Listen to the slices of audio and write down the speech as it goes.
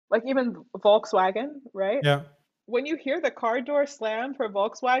like even Volkswagen, right? Yeah, When you hear the car door slam for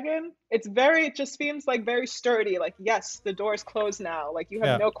Volkswagen, it just seems like very sturdy. Like, yes, the door's closed now. Like, you have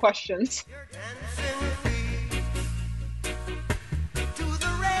yeah. no questions. You're dancing to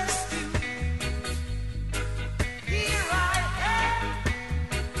the rescue. Here I am.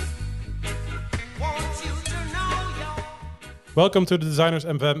 Want you to know you're Welcome to the Designers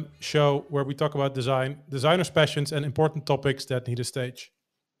MVM show, where we talk about design, designers' passions, and important topics that need a stage.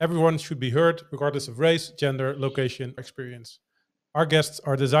 Everyone should be heard, regardless of race, gender, location, experience. Our guests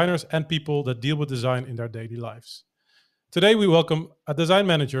are designers and people that deal with design in their daily lives. Today, we welcome a design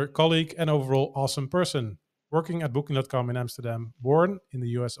manager, colleague, and overall awesome person working at Booking.com in Amsterdam, born in the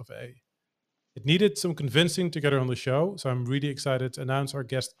US of A. It needed some convincing to get her on the show, so I'm really excited to announce our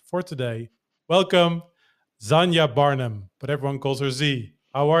guest for today. Welcome, Zanya Barnum, but everyone calls her Z.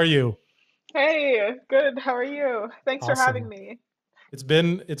 How are you? Hey, good. How are you? Thanks for having Awesome. me. It's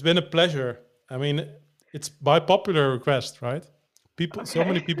been a pleasure. I mean, it's by popular request, right? So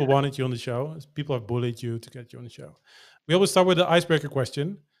many Okay. people wanted you on the show. People have bullied you to get you on the show. We always start with the icebreaker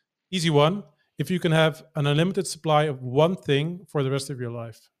question. Easy one. If you can have an unlimited supply of one thing for the rest of your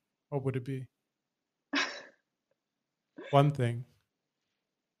life, what would it be? One thing.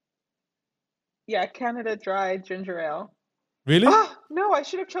 Yeah, Canada Dry ginger ale. Really? Oh, no, I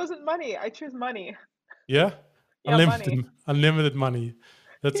should have chosen money. I choose money. Yeah? Yeah, Unlimited money. unlimited money.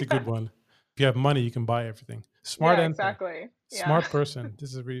 That's a good Yeah. one. If you have money, you can buy everything. Smart Yeah, answer. exactly. Yeah. Smart person.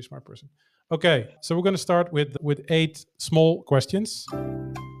 This is a really smart person. Okay, so we're going to start with 8 small questions,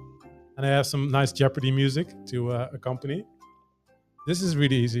 and I have some nice Jeopardy music to accompany. This is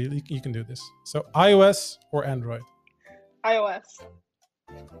really easy. You can do this. So iOS or Android? iOS.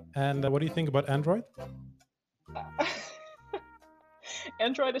 And what do you think about Android?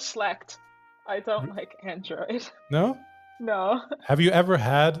 Android is schlecht. I don't like Android. No? No. Did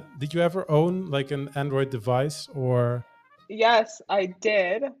you ever own like an Android device or? Yes, I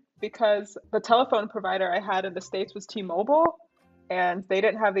did because the telephone provider I had in the States was T-Mobile, and they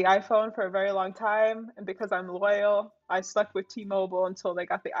didn't have the iPhone for a very long time. And because I'm loyal, I stuck with T-Mobile until they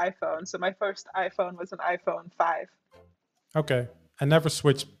got the iPhone. So my first iPhone was an iPhone 5. Okay. I never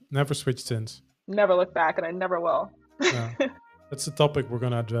switched since. Never looked back, and I never will. No. That's the topic we're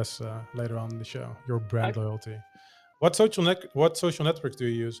going to address later on in the show, your brand Okay. loyalty. What social networks do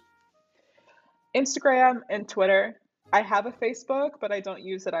you use? Instagram and Twitter. I have a Facebook, but I don't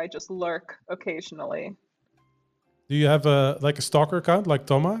use it. I just lurk occasionally. Do you have a stalker account like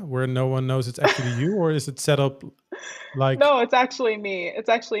Toma where no one knows it's actually you, or is it set up like? No, it's actually me. It's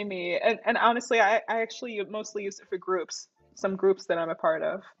actually me. And honestly, I actually mostly use it for groups, some groups that I'm a part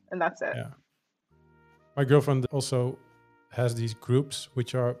of, and that's it. Yeah. My girlfriend also has these groups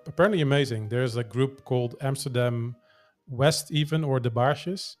which are apparently amazing. There's a group called Amsterdam West even, or the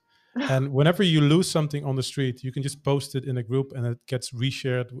Baarsjes. And whenever you lose something on the street, you can just post it in a group and it gets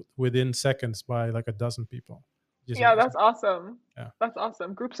reshared within seconds by like a dozen people. Which is Yeah, that's amazing. awesome. Yeah. That's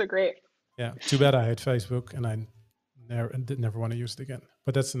awesome. Groups are great. Yeah. Too bad I hate Facebook and I never want to use it again.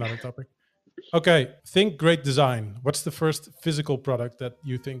 But that's another topic. Okay. Think great design. What's the first physical product that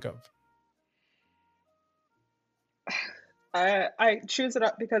you think of? I choose it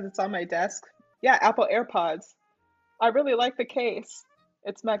up because it's on my desk. Yeah, Apple AirPods. I really like the case.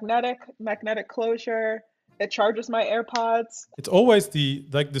 It's magnetic closure. It charges my AirPods. It's always the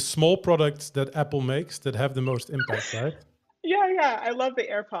small products that Apple makes that have the most impact, right? Yeah, I love the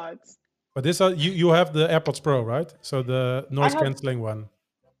AirPods. But this you have the AirPods Pro, right? So the I noise have, canceling one.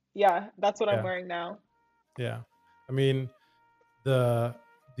 yeah, that's what I'm Yeah, wearing now. yeah. I mean the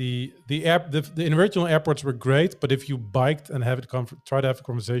original AirPods were great, but if you biked and try to have a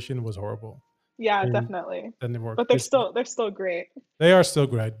conversation, it was horrible. Yeah, And definitely. then it worked. But they're still great. They are still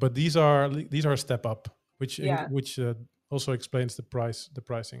great, but these are a step up, Yeah. which also explains the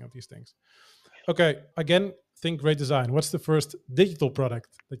pricing of these things. Okay, again, think great design. What's the first digital product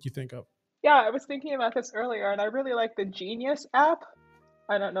that you think of? Yeah, I was thinking about this earlier, and I really like the Genius app.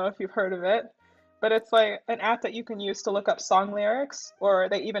 I don't know if you've heard of it, but it's like an app that you can use to look up song lyrics, or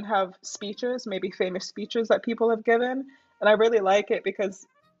they even have speeches, maybe famous speeches that people have given. And I really like it because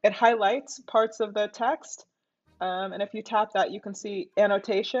it highlights parts of the text. And if you tap that, you can see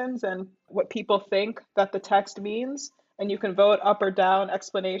annotations and what people think that the text means, and you can vote up or down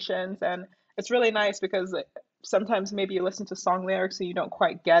explanations. And it's really nice because sometimes maybe you listen to song lyrics and you don't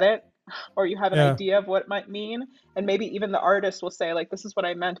quite get it, or you have an Yeah, idea of what it might mean, and maybe even the artist will say like, "This is what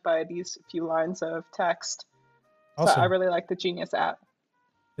I meant by these few lines of text." So I awesome. really like the Genius app.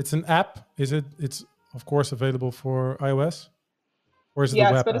 It's an app. Is it? It's of course available for iOS, or is it a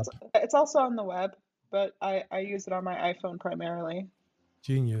Yes, web but app? it's also on the web, but I use it on my iPhone primarily.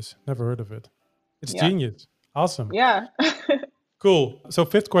 Genius. Never heard of it. It's Yeah. genius. Awesome. Yeah. Cool. So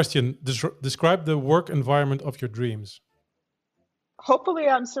fifth question, describe the work environment of your dreams. Hopefully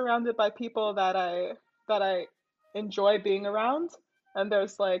I'm surrounded by people that I enjoy being around, and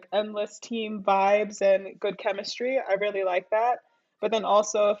there's like endless team vibes and good chemistry. I really like that. But then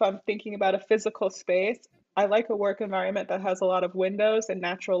also if I'm thinking about a physical space, I like a work environment that has a lot of windows and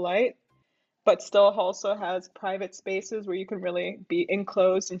natural light, but still also has private spaces where you can really be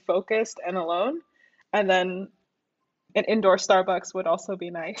enclosed and focused and alone. And then an indoor Starbucks would also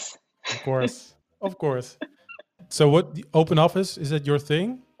be nice. Of course. Of course. So what the open office, is that your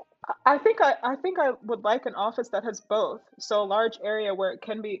thing? I think I would like an office that has both. So a large area where it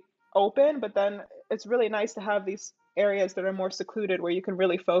can be open, but then it's really nice to have these areas that are more secluded where you can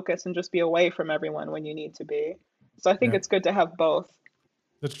really focus and just be away from everyone when you need to be. So I think Yeah, it's good to have both.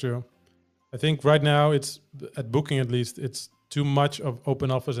 that's true. I think right now it's at Booking at least it's too much of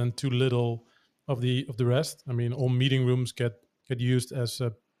open office and too little of the rest. I mean, all meeting rooms get used as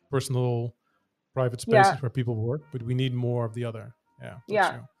personal private Yeah, spaces where people work, but we need more of the other. Yeah, that's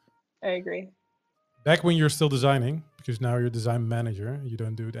yeah, true. I agree. Back when you're still designing, because now you're design manager, you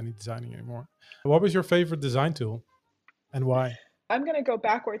don't do any designing anymore. What was your favorite design tool and why? I'm gonna go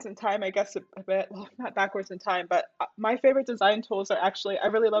backwards in time, I guess a bit. Well, not backwards in time, but my favorite design tools are actually, I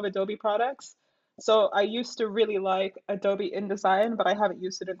really love Adobe products. So I used to really like Adobe InDesign, but I haven't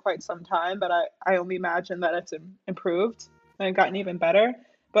used it in quite some time. But I only imagine that it's improved and gotten even better.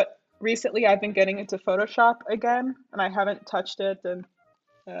 But recently I've been getting into Photoshop again, and I haven't touched it and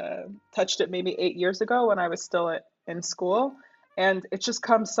touched it maybe 8 years ago when I was still in school. And it's just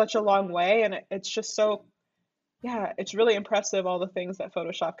come such a long way, and it's just so, yeah, it's really impressive all the things that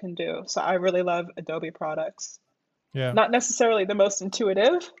Photoshop can do. So I really love Adobe products. Yeah, Not necessarily the most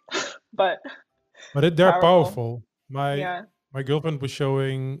intuitive, but but they're powerful. powerful. Yeah. My girlfriend was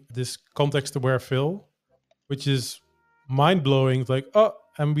showing this context aware fill, which is mind blowing. Like, oh,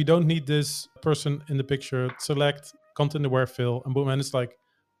 and we don't need this person in the picture. Select content aware fill, and boom, and it's like,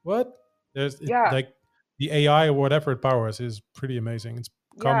 what? Yeah. Like the AI or whatever it powers is pretty amazing. It's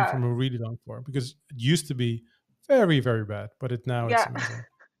come Yeah. from a really long form because it used to be very very bad, but now it's Yeah. amazing.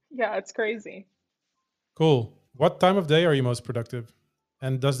 Yeah, it's crazy. Cool. What time of day are you most productive,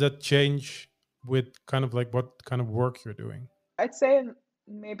 and does that change with kind of like what kind of work you're doing? I'd say in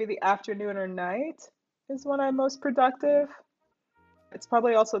maybe the afternoon or night is when I'm most productive. It's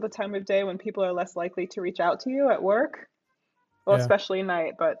probably also the time of day when people are less likely to reach out to you at work. Well, Yeah. especially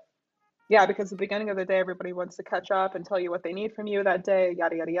night, but yeah, because the beginning of the day, everybody wants to catch up and tell you what they need from you that day,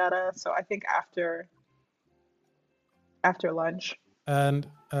 yada yada yada. So I think after lunch. And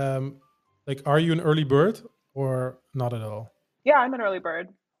like, are you an early bird or not at all? Yeah, I'm an early bird.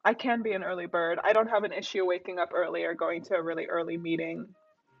 I can be an early bird. I don't have an issue waking up early or going to a really early meeting.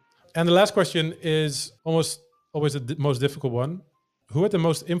 And the last question is almost always the most difficult one. Who had the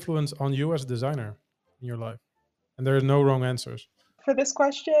most influence on you as a designer in your life? And there are no wrong answers. For this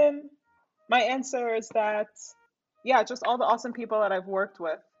question, my answer is that, yeah, just all the awesome people that I've worked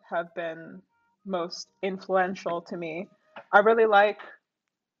with have been most influential to me. I really like,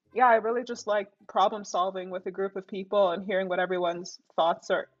 yeah, I really just like problem solving with a group of people and hearing what everyone's thoughts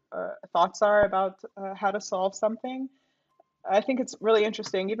are about how to solve something. I think it's really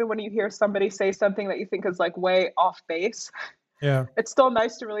interesting, even when you hear somebody say something that you think is like way off base. Yeah. It's still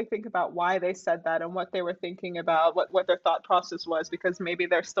nice to really think about why they said that and what they were thinking about, what their thought process was, because maybe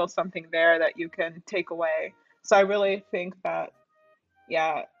there's still something there that you can take away. So I really think that,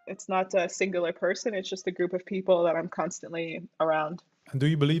 yeah, it's not a singular person, it's just a group of people that I'm constantly around. And do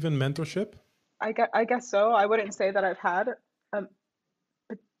you believe in mentorship? I guess so. I wouldn't say that I've had um,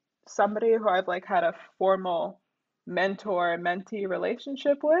 somebody who I've like had a formal mentor mentee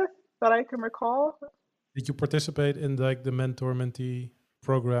relationship with that I can recall. Did you participate in like the mentor mentee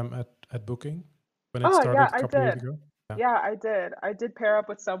program at Booking when it Oh, yeah, started a I couple of years did. ago? Yeah. Yeah, I did. I did pair up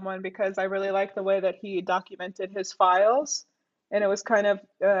with someone because I really liked the way that he documented his files, and it was kind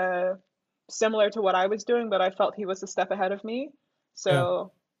of similar to what I was doing, but I felt he was a step ahead of me. Yeah.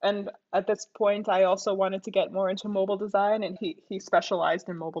 So, and at this point, I also wanted to get more into mobile design, and he specialized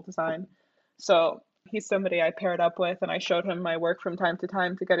in mobile design. So he's somebody I paired up with, and I showed him my work from time to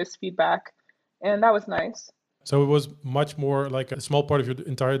time to get his feedback, and that was nice. So it was much more like a small part of your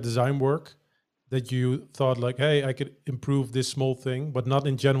entire design work that you thought like, hey, I could improve this small thing, but not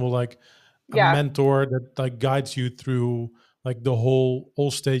in general like a Yeah, mentor that like guides you through like the whole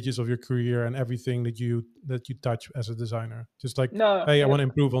all stages of your career and everything that you touch as a designer. Just like, no, hey, I want to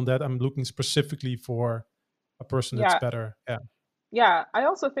improve on that. I'm looking specifically for a person that's yeah. better. Yeah. Yeah, I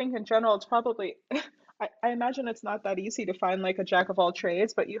also think in general it's probably I imagine it's not that easy to find like a jack of all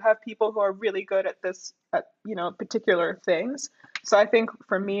trades, but you have people who are really good at this, at, particular things. So I think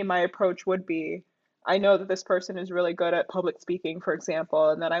for me, my approach would be, I know that this person is really good at public speaking, for example,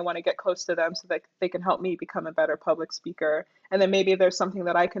 and then I want to get close to them so that they can help me become a better public speaker. And then maybe there's something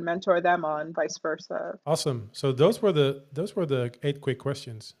that I can mentor them on, vice versa. Awesome. So those were the 8 quick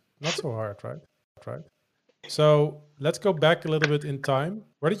questions. Not so hard, right? Right. So let's go back a little bit in time.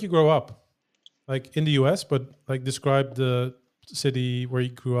 Where did you grow up? Like in the US, but like describe the city where you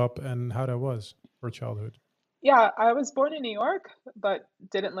grew up and how that was for childhood. Yeah, I was born in New York, but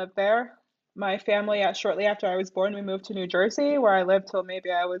didn't live there. My family, shortly after I was born, we moved to New Jersey, where I lived till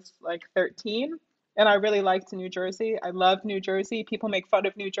maybe I was like 13. And I really liked New Jersey. I love New Jersey. People make fun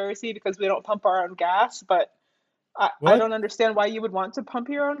of New Jersey because we don't pump our own gas, but I What? don't understand why you would want to pump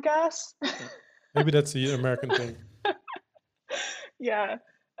your own gas. Maybe that's the American thing. Yeah.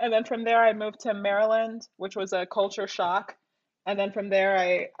 And then from there, I moved to Maryland, which was a culture shock. And then from there,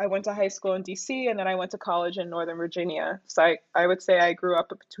 I went to high school in DC, and then I went to college in Northern Virginia. So I would say I grew up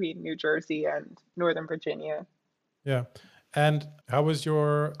between New Jersey and Northern Virginia. Yeah. And how was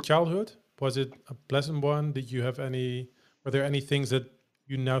your childhood? Was it a pleasant one? Were there any things that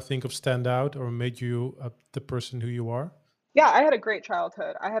you now think of stand out or made you the person who you are? Yeah, I had a great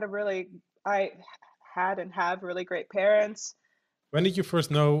childhood. I had and have really great parents. When did you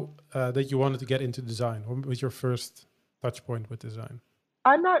first know that you wanted to get into design? What was your first touch point with design?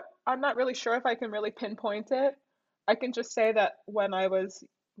 I'm not really sure if I can really pinpoint it. I can just say that when I was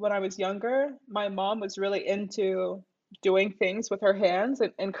younger, my mom was really into doing things with her hands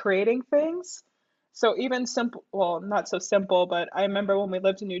and creating things. So even simple, well, not so simple, but I remember when we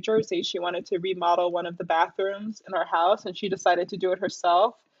lived in New Jersey, she wanted to remodel one of the bathrooms in our house and she decided to do it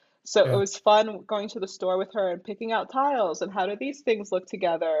herself. So it Yeah. was fun going to the store with her and picking out tiles and how do these things look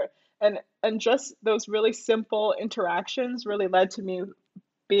together. And just those really simple interactions really led to me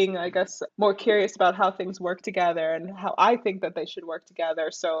being, I guess, more curious about how things work together and how I think that they should work together.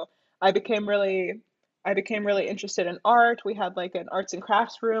 So I became really I became really interested in art. We had like an arts and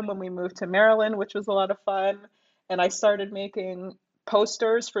crafts room when we moved to Maryland, which was a lot of fun. And I started making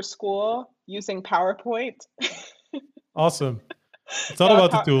posters for school using PowerPoint. Awesome. It's not Yeah,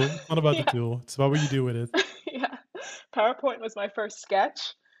 about the tool. It's not about the yeah. tool. It's about what you do with it. Yeah, PowerPoint was my first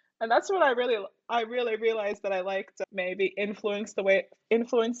sketch, and that's when I really realized that I liked maybe influencing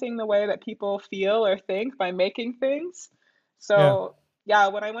the way that people feel or think by making things. Yeah. So yeah,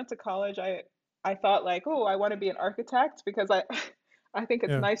 when I went to college, I thought like, oh, I want to be an architect because I I think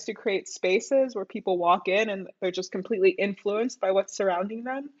it's Yeah. nice to create spaces where people walk in and they're just completely influenced by what's surrounding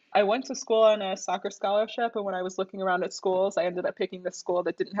them. I went to school on a soccer scholarship, and when I was looking around at schools, I ended up picking the school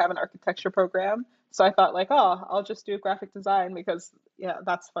that didn't have an architecture program. So I thought like, oh, I'll just do graphic design because yeah,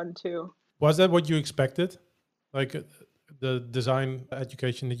 that's fun too. Was that what you expected? Like the design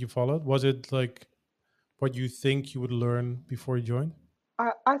education that you followed? Was it like what you think you would learn before you joined?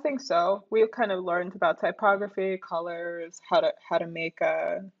 I think so. We kind of learned about typography, colors, how to make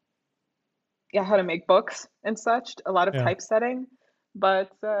how to make books and such, a lot of Yeah. typesetting. But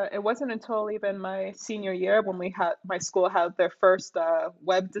it wasn't until even my senior year when my school had their first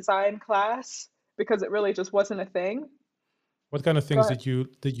web design class because it really just wasn't a thing. What kind of Go things ahead.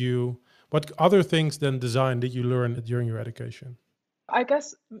 what other things than design did you learn during your education? I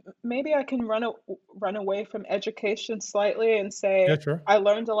guess maybe I can run away from education slightly and Yeah, say sure. I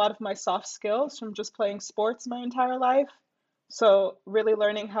learned a lot of my soft skills from just playing sports my entire life. So really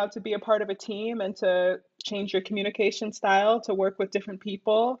learning how to be a part of a team and to change your communication style to work with different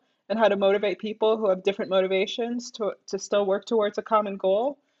people and how to motivate people who have different motivations to still work towards a common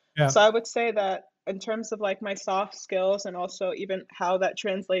goal. Yeah. So I would say that in terms of like my soft skills and also even how that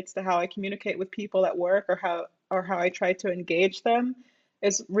translates to how I communicate with people at work or how I try to engage them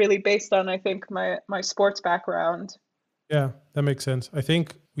is really based on I think my sports background. Yeah, that makes sense. I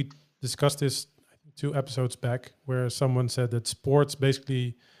think we discussed this I think, 2 episodes back, where someone said that sports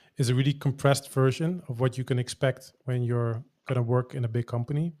basically is a really compressed version of what you can expect when you're going to work in a big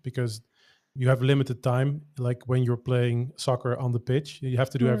company because you have limited time. Like when you're playing soccer on the pitch, you have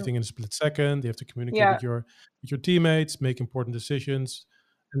to do Hmm. everything in a split second. You have to communicate Yeah, with your teammates, make important decisions,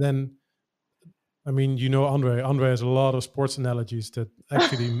 and then I mean, Andre. Andre has a lot of sports analogies that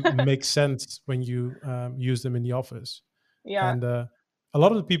actually make sense when you use them in the office. yeah, And a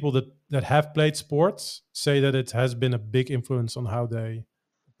lot of the people that have played sports say that it has been a big influence on how they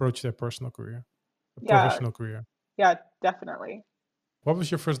approach their personal career, yeah, professional career. yeah, definitely. What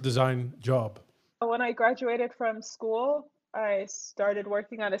was your first design job? When I graduated from school, I started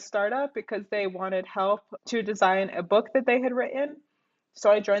working at a startup because they wanted help to design a book that they had written. So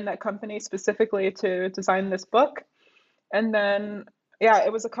I joined that company specifically to design this book. And then, yeah,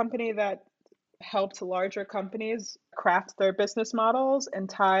 it was a company that helped larger companies craft their business models and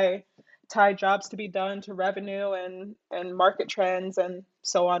tie jobs to be done to revenue and market trends and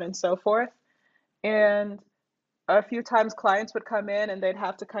so on and so forth. And a few times clients would come in and they'd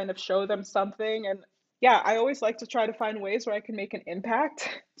have to kind of show them something. And yeah, I always like to try to find ways where I can make an impact.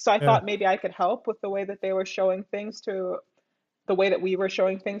 So I Yeah. thought maybe I could help with the way that they were showing things to the way that we were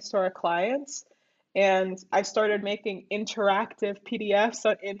showing things to our clients. And I started making interactive PDFs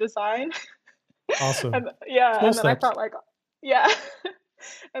on InDesign. Awesome. And yeah, Small and then I steps. thought like, yeah.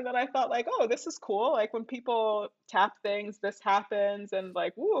 And then I thought like, oh, this is cool. Like when people tap things, this happens, and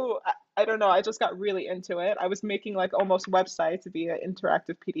like, woo, I don't know. I just got really into it. I was making like almost websites via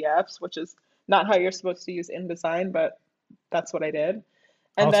interactive PDFs, which is not how you're supposed to use InDesign, but that's what I did.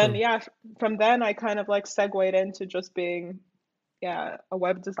 And then Awesome. yeah, from then I kind of like segued into just being, yeah, a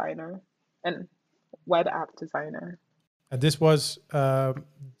web designer and web app designer. And this was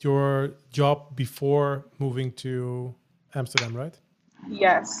your job before moving to Amsterdam, right?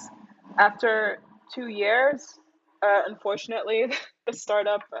 Yes. After 2 years, unfortunately, the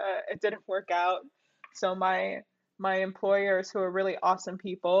startup it didn't work out. So my employers, who are really awesome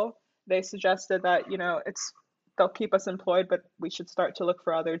people, they suggested that, they'll keep us employed, but we should start to look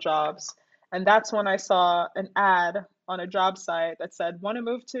for other jobs. And that's when I saw an ad on a job site that said, "Want to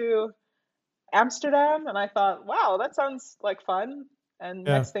move to Amsterdam?" And I thought, "Wow, that sounds like fun." And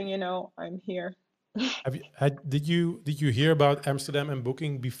Yeah. next thing you know, I'm here. Did you hear about Amsterdam and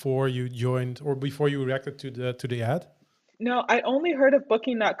Booking before you joined or before you reacted to the ad? No, I only heard of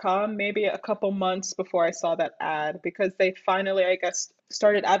Booking.com maybe a couple months before I saw that ad because they finally, I guess,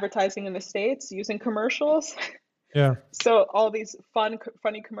 started advertising in the States using commercials. Yeah. So all these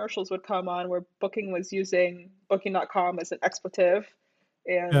funny commercials would come on where Booking was using Booking.com as an expletive.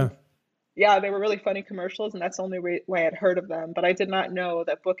 Yeah. And yeah, they were really funny commercials, and that's the only way I'd heard of them. But I did not know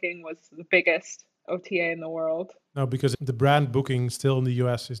that Booking was the biggest OTA in the world. No, because the brand Booking still in the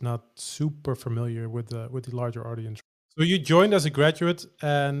US is not super familiar with the larger audience. So you joined as a graduate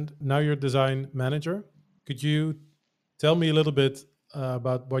and now you're design manager. Could you tell me a little bit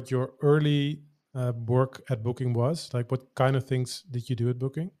about what your early work at Booking was? Like what kind of things did you do at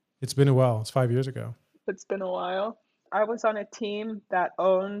Booking? It's been a while. It's 5 years ago. It's been a while. I was on a team that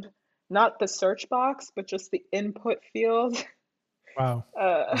owned not the search box, but just the input field Wow.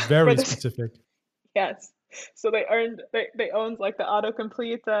 for Very this. specific. Yes. So they owned like the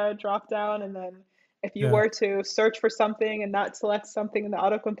autocomplete drop down, and then if you Yeah. were to search for something and not select something in the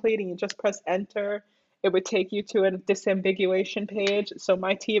autocomplete and you just press enter, it would take you to a disambiguation page. So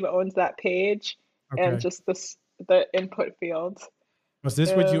my team owns that page and Okay. just the input field. Was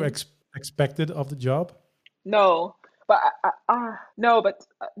this what you Um, expected of the job? No, but no, but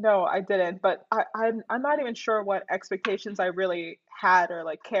no, I didn't. But I'm not even sure what expectations I really had or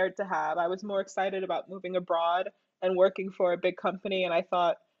like cared to have. I was more excited about moving abroad and working for a big company, and I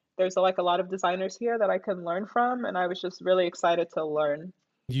thought there's like a lot of designers here that I can learn from, and I was just really excited to learn.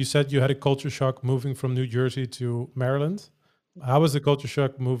 You said you had a culture shock moving from New Jersey to Maryland. How was the culture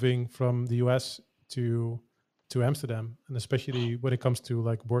shock moving from the US to Amsterdam, and especially when it comes to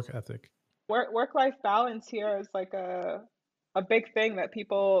like work ethic? Work-life balance here is like a big thing that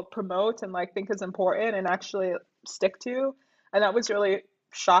people promote and like think is important and actually stick to. And that was really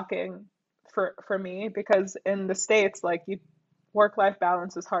shocking for me because in the States, like you work-life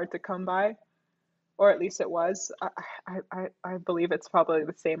balance is hard to come by, or at least it was. I believe it's probably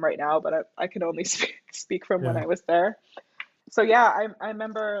the same right now, but I can only speak from when Yeah. I was there. So yeah, I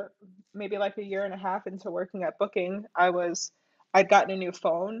remember maybe like a year and a half into working at Booking, I'd gotten a new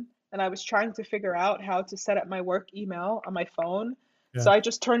phone and I was trying to figure out how to set up my work email on my phone. So Yeah. I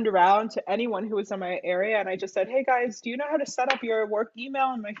just turned around to anyone who was in my area and I just said, "Hey guys, do you know how to set up your work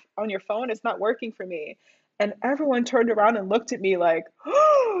email on your phone? It's not working for me." And everyone turned around and looked at me like,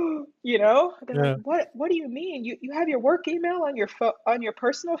 "Oh, they're like, Yeah. "What do you mean? You have your work email on on your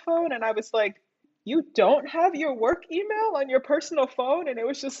personal phone?" And I was like, "You don't have your work email on your personal phone?" And it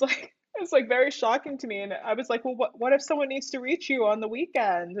was just like it was like very shocking to me. And I was like, "Well, what if someone needs to reach you on the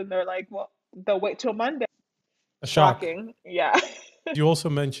weekend?" And they're like, "Well, they'll wait till Monday." A shock. Shocking. Yeah. You also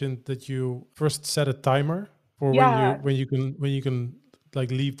mentioned that you first set a timer for Yeah. when you can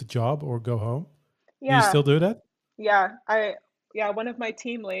like leave the job or go home. Do you Yeah. still do that? Yeah. One of my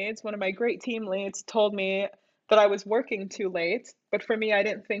team leads, one of my great team leads told me that I was working too late, but for me I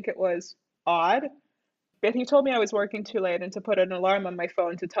didn't think it was odd. But he told me I was working too late and to put an alarm on my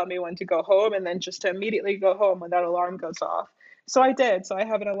phone to tell me when to go home and then just to immediately go home when that alarm goes off. So I did. So I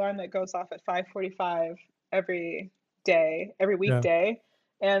have an alarm that goes off at 5:45 every day, every Yeah. weekday.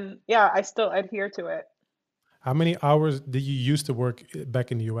 And yeah, I still adhere to it. How many hours did you used to work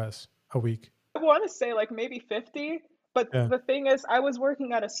back in the US a week? I want to say like maybe 50, but Yeah. the thing is I was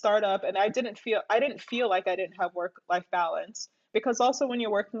working at a startup and I didn't feel like I didn't have work life balance because also when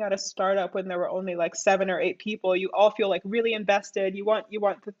you're working at a startup when there were only like 7 or 8 people, you all feel like really invested. You want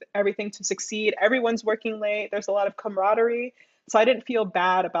everything to succeed. Everyone's working late. There's a lot of camaraderie. So I didn't feel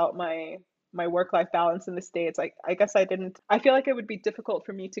bad about my work life balance in the States. I guess I didn't. I feel like it would be difficult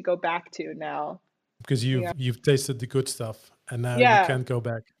for me to go back to now. Because Yeah. you've tasted the good stuff and now you Yeah. can't go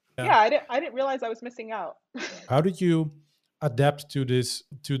back. Yeah. Yeah, I didn't realize I was missing out. How did you adapt to this,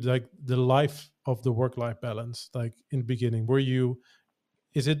 to like the life of the work-life balance? Like in the beginning,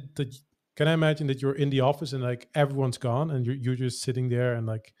 is it that, can I imagine that you're in the office and like everyone's gone and you're just sitting there and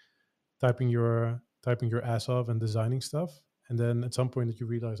like typing your ass off and designing stuff? And then at some point that you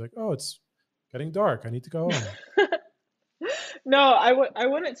realize like, oh, it's getting dark. I need to go home. No, I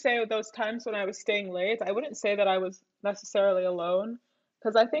wouldn't say those times when I was staying late, I wouldn't say that I was necessarily alone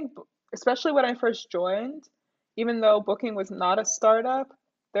because I think especially when I first joined, even though Booking was not a startup,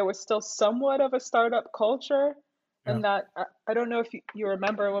 there was still somewhat of a startup culture Yeah. and that I don't know if you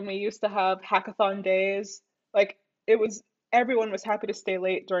remember when we used to have hackathon days, like it was everyone was happy to stay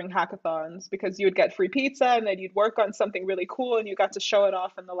late during hackathons because you would get free pizza and then you'd work on something really cool and you got to show it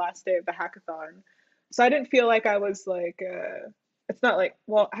off on the last day of the hackathon. So I didn't feel like I was like, it's not like,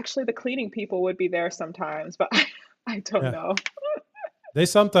 well, actually, the cleaning people would be there sometimes, but I don't Yeah. know. They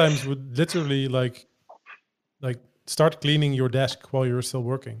sometimes would literally like start cleaning your desk while you're still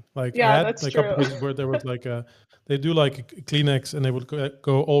working. Like I Yeah, had that's like a couple true. places where there was like a, they do like a Kleenex and they would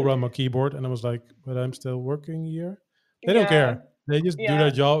go all around my keyboard and I was like, but I'm still working here. They don't Yeah, care. They just do their yeah.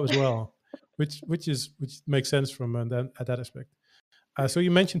 job as well, which makes sense from then at that aspect. So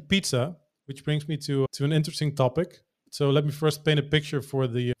you mentioned pizza, which brings me to an interesting topic. So let me first paint a picture for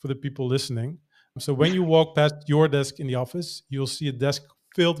the people listening. So when you walk past your desk in the office, you'll see a desk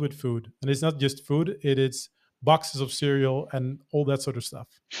filled with food, and it's not just food; it is boxes of cereal and all that sort of stuff.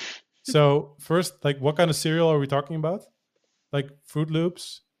 So first, like, what kind of cereal are we talking about? Like Fruit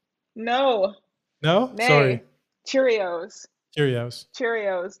Loops? No, No, sorry, nay. Cheerios. Cheerios,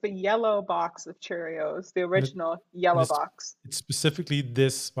 Cheerios, the yellow box of Cheerios, the and original and yellow box. it's specifically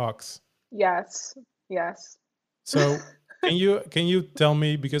this box. Yes, yes. So can you tell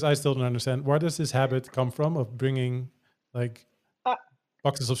me, because I still don't understand, where does this habit come from of bringing like Uh,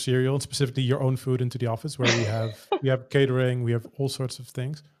 boxes of cereal and specifically your own food into the office where we have catering, we have all sorts of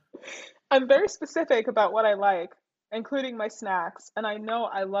things. I'm very specific about what I like, including my snacks, and I know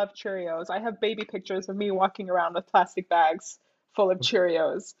I love Cheerios. I have baby pictures of me walking around with plastic bags full of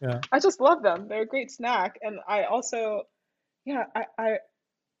Cheerios. Yeah. I just love them. They're a great snack, and I also, yeah,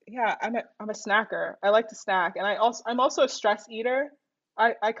 yeah, I'm a snacker. I like to snack, and I'm also a stress eater.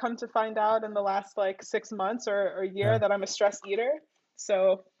 I come to find out in the last like 6 months or a year Yeah. that I'm a stress eater,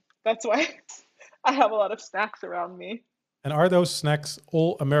 so that's why I have a lot of snacks around me. And are those snacks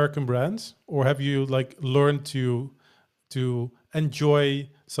all American brands, or have you like learned to enjoy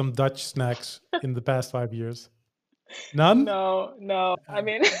some Dutch snacks in the past 5 years? None? No, no. I Uh,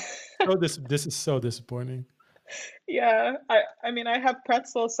 mean, this is so disappointing. yeah, I mean I have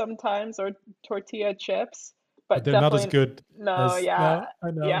pretzels sometimes or tortilla chips, But but they're not as definitely good no, as, yeah. no,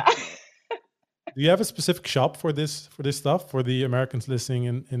 I know. Yeah. Do you have a specific shop for this stuff for the Americans listening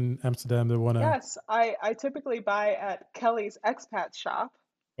in Amsterdam that wanna? Yes, I typically buy at Kelly's expat shop.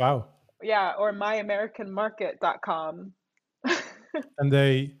 Wow. Yeah, or myamericanmarket.com. And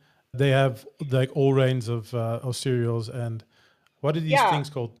they have like all range of cereals and what are these Yeah, things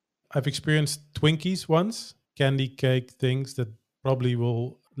called? I've experienced Twinkies once, candy cake things that probably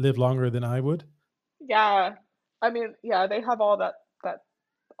will live longer than I would. yeah. I mean, yeah, they have all that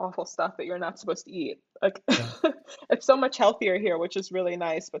awful stuff that you're not supposed to eat. Like Yeah, it's so much healthier here, which is really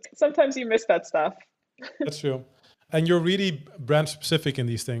nice, but sometimes you miss that stuff. that's true. And you're really brand specific in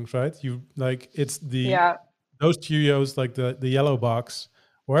these things, right? You like it's the Yeah. those Cheerios, like the yellow box.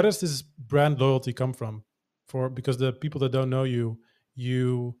 Where does this brand loyalty come from? For because the people that don't know you,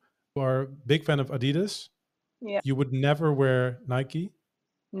 you are a big fan of Adidas. Yeah. You would never wear Nike,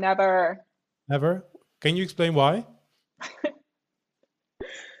 Never. ever. Can you explain why?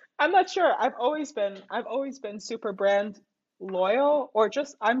 I'm not sure. I've always been super brand loyal or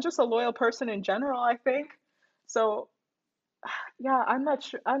just I'm just a loyal person in general, I think. So, yeah, I'm not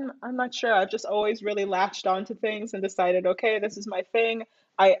sure. I've just always really latched onto things and decided, okay, this is my thing.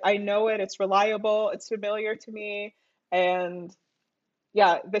 I know it, it's reliable, it's familiar to me, and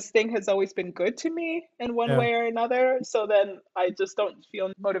yeah, this thing has always been good to me in one Yeah, way or another. So then I just don't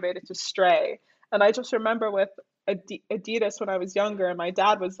feel motivated to stray. And I just remember with Adidas when I was younger, and my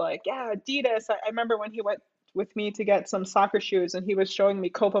dad was like, "Yeah, Adidas." I remember when he went with me to get some soccer shoes, and he was showing me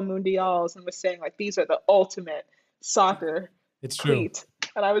Copa Mundials and was saying like, "These are the ultimate soccer It's true. cleat,"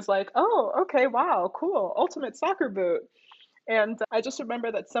 and I was like, "Oh, okay, wow, cool, ultimate soccer boot." And I just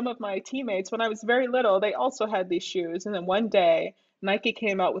remember that some of my teammates, when I was very little, they also had these shoes. And then one day, Nike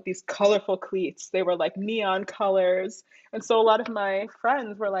came out with these colorful cleats. They were like neon colors. And so a lot of my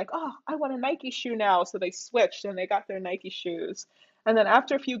friends were like, "Oh, I want a Nike shoe now." So they switched and they got their Nike shoes. And then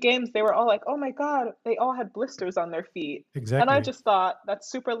after a few games, they were all like, "Oh my God," they all had blisters on their feet. And I Exactly. just thought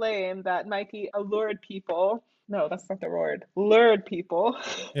that's super lame that Nike allured people. No, that's not the word. Lured people.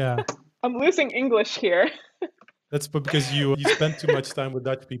 Yeah. I'm losing English here. That's because you spend too much time with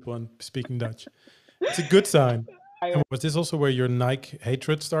Dutch people and speaking Dutch. It's a good sign. And was this also where your Nike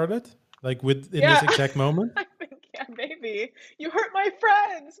hatred started? Like in this Yeah, exact moment? I think, yeah, maybe. You hurt my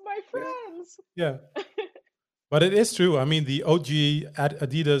friends, my Yeah. friends. Yeah. But it is true. I mean, the OG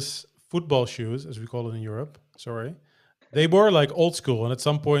Adidas football shoes, as we call it in Europe, sorry, they were like old school. And at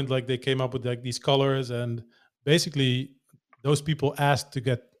some point, like they came up with like these colors, and basically those people asked to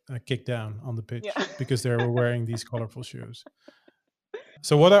get kicked down on the Yeah. pitch because they were wearing these colorful shoes.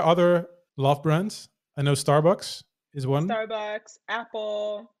 So, what are other love brands? I know Starbucks is one. Starbucks,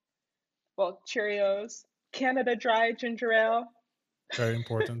 Apple, well, Cheerios, Canada Dry Ginger Ale. Very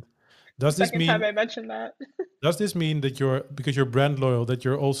important. Does this Second time mean I mentioned that. does this mean that you're, because you're brand loyal, that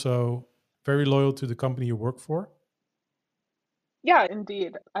you're also very loyal to the company you work for? Yeah,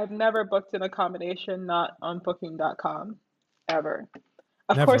 indeed. I've never booked an accommodation not on booking.com ever.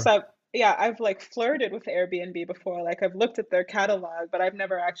 Of course, Never. I've like flirted with Airbnb before. Like I've looked at their catalog, but I've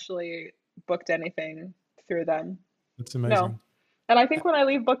never actually booked anything through them. That's No. amazing. And I think when I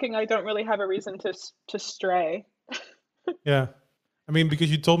leave booking, I don't really have a reason to stray. Yeah. I mean,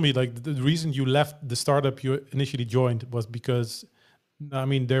 because you told me like the reason you left the startup you initially joined was because, I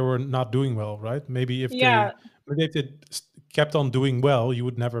mean, they were not doing well, right? Yeah, Maybe if they kept on doing well, you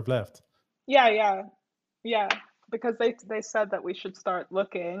would never have left. yeah, yeah, yeah. Because they said that we should start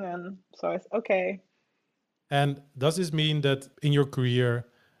looking, and so okay. And does this mean that in your career,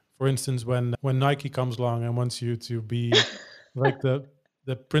 for instance, when Nike comes along and wants you to be like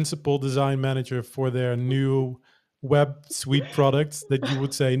the principal design manager for their new web suite products, that you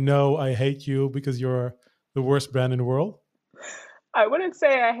would say, "No, I hate you because you're the worst brand in the world"? I wouldn't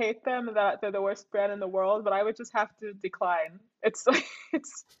say I hate them, that they're the worst brand in the world, but I would just have to decline. It's like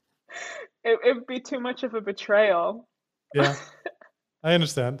it would be too much of a betrayal. Yeah, I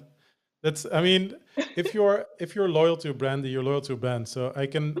understand. That's, I mean, if you're loyal to a brand, then you're loyal to a brand. So I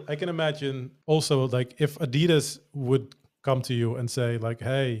can imagine also like if Adidas would come to you and say like,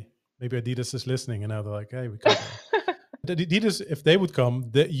 "Hey, maybe Adidas is listening," and now they're like, "Hey, we can come." The Adidas, if they would come,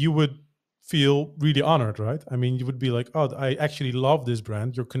 that you would feel really honored, right? I mean, you would be like, "Oh, I actually love this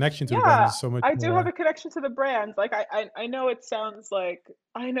brand." Your connection to the brand Yeah, is so much I do have a more. connection to the brand. Like I know it sounds like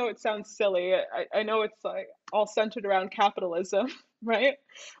I know it sounds silly. I know it's like all centered around capitalism, right?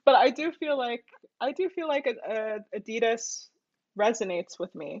 But I do feel like Adidas resonates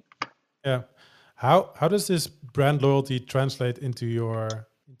with me. Yeah. How does this brand loyalty translate into your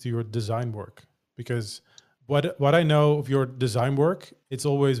design work? Because what I know of your design work, it's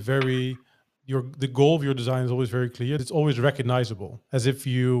always very the goal of your design is always very clear. It's always recognizable, as if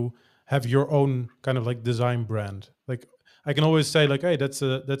you have your own kind of like design brand. Like I can always say like, "Hey, that's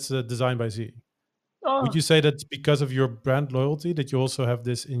a design by Z." Would Oh, you say that's because of your brand loyalty that you also have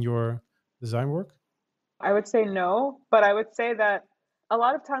this in your design work? I would say no, but I would say that a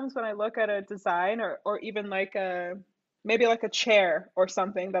lot of times when I look at a design or even like a maybe like a chair or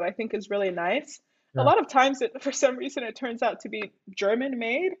something that I think is really nice, a Yeah. lot of times for some reason it turns out to be German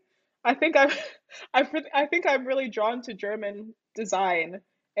made. I think I'm I think I'm really drawn to German design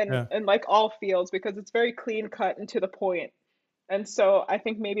Yeah. in like all fields because it's very clean cut and to the point. And so I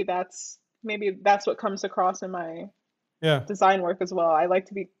think maybe that's what comes across in my Yeah. design work as well. I like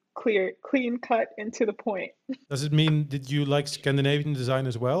to be clear, clean cut and to the point. Does it mean did you like Scandinavian design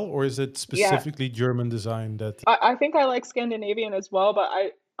as well, or is it Yeah, specifically German design that? I think I like Scandinavian as well, but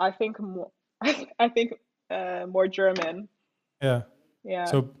I think more I think more German. Yeah. Yeah.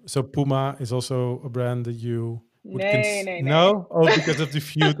 So Puma is also a brand that you would Nay, nay, nay. no? Oh, because of the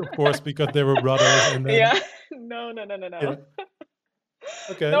feud, of course, because they were brothers, and then Yeah. No, no, no, no, yeah. no.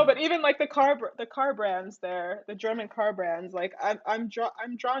 Okay. No, but even like the car brands there, the German car brands, like I'm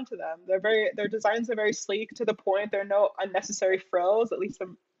drawn to them. Their designs are very sleek to the point. There are no unnecessary frills, at least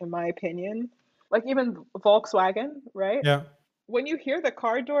in my opinion. Like even Volkswagen, right? Yeah. When you hear the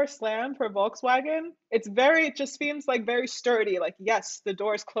car door slam for Volkswagen, it just seems like very sturdy. Like, yes, the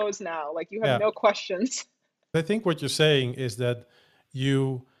door's closed now. Like you have Yeah. no questions. I think what you're saying is that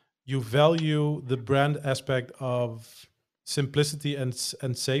you you value the brand aspect of simplicity and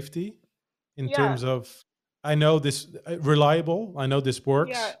safety in Yeah, terms of I know this reliable. I know this yeah,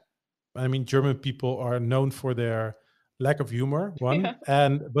 works. I mean, German people are known for their lack of humor, yeah, one,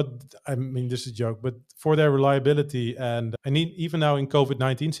 and but I mean this is a joke, but for their reliability and even now in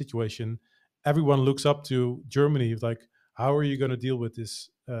COVID-19 situation, everyone looks up to Germany like, how are you going to deal with this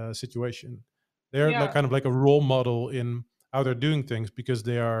situation? They're like yeah, kind of like a role model in how they're doing things because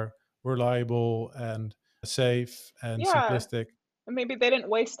they are reliable and safe and yeah. simplistic. And maybe they didn't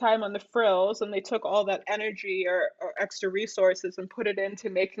waste time on the frills and they took all that energy or extra resources and put it into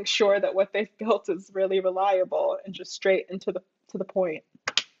making sure that what they've built is really reliable and just straight into the point.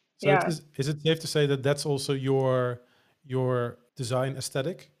 So Yeah. is it safe to say that that's also your design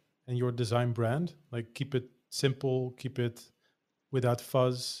aesthetic and your design brand? Like keep it simple, keep it without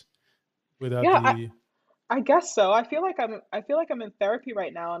fuzz, without Yeah, the I guess so. I feel like I'm in therapy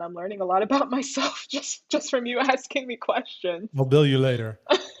right now and I'm learning a lot about myself just from you asking me questions. I'll bill you later.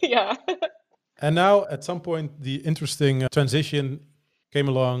 Yeah. And now at some point the interesting transition came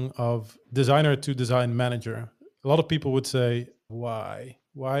along of designer to design manager. A lot of people would say, why?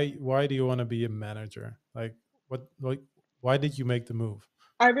 Why do you want to be a manager? Like why did you make the move?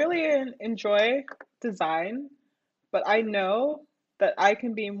 I really enjoy design, but I know that I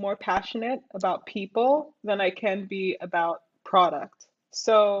can be more passionate about people than I can be about product.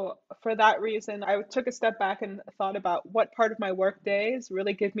 So for that reason, I took a step back and thought about what part of my work days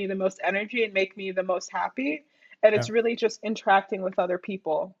really give me the most energy and make me the most happy. And Yeah. it's really just interacting with other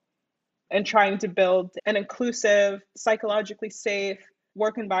people and trying to build an inclusive, psychologically safe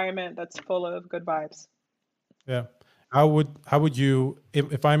work environment that's full of good vibes. Yeah. How would you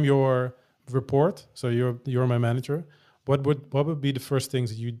if I'm your report, so you're my manager, what would be the first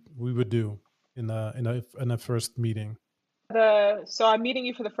things that you we would do in a first meeting? So I'm meeting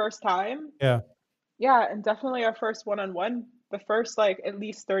you for the first time. Yeah, Yeah, and definitely our first one-on-one. The first like at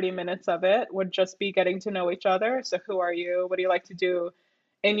least 30 minutes of it would just be getting to know each other. So who are you? What do you like to do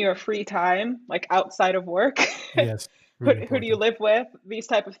in your free time, like outside of work? yes, Who really who do you important. live with? These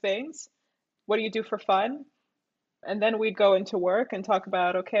type of things. What do you do for fun? And then we'd go into work and talk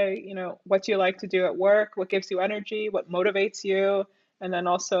about, okay, what do you like to do at work? What gives you energy? What motivates you? And then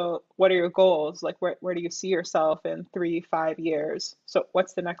also, what are your goals? Like, where do you see yourself in 3, 5 years? So,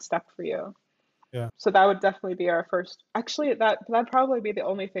 what's the next step for you? Yeah. So that would definitely be our first. Actually, that'd probably be the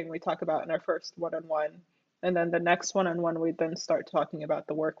only thing we talk about in our first one-on-one. And then the next one-on-one, we'd then start talking about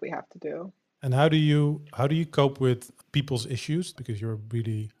the work we have to do. And how do you cope with people's issues because you're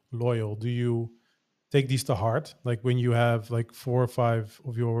really loyal? Do you take these to heart? Like when you have like 4 or 5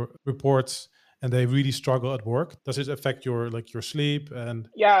 of your reports and they really struggle at work, does it affect your sleep and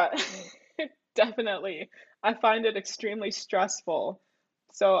Yeah, definitely. I find it extremely stressful.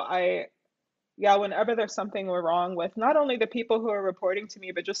 So yeah, whenever there's something we're wrong with, not only the people who are reporting to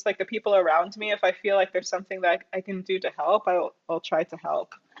me, but just like the people around me, if I feel like there's something that I can do to help, I'll try to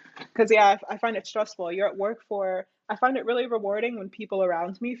help. Because yeah, I find it stressful. You're at work for, I find it really rewarding when people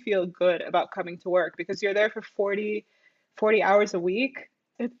around me feel good about coming to work because you're there for 40 hours a week.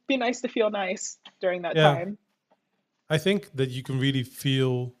 It'd be nice to feel nice during that yeah, time. I think that you can really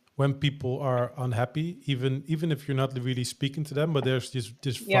feel when people are unhappy, even if you're not really speaking to them, but there's this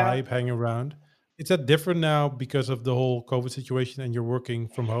Yeah. vibe hanging around. It's that different now because of the whole COVID situation, and you're working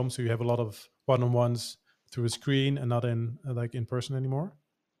from home, so you have a lot of one-on-ones through a screen and not in like in person anymore.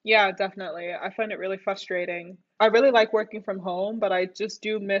 Yeah, definitely. I find it really frustrating. I really like working from home, but I just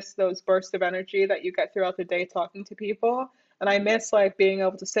do miss those bursts of energy that you get throughout the day talking to people. And I miss like being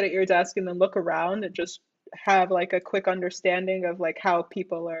able to sit at your desk and then look around and just have like a quick understanding of like how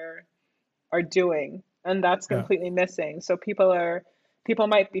people are doing. And that's Yeah, completely missing. So people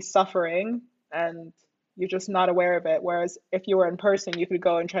might be suffering and you're just not aware of it. Whereas if you were in person, you could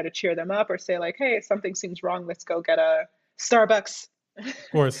go and try to cheer them up or say like, "Hey, something seems wrong. Let's go get a Starbucks." of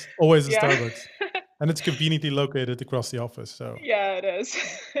course, always a Yeah. Starbucks, and it's conveniently located across the office. So Yeah, it is.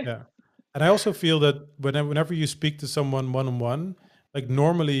 yeah. And I also feel that whenever you speak to someone one on one, like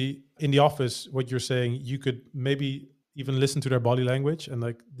normally in the office, what you're saying, you could maybe even listen to their body language and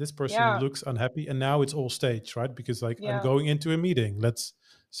like this person Yeah, looks unhappy. And now it's all staged, right? Because like I'm yeah, going into a meeting, let's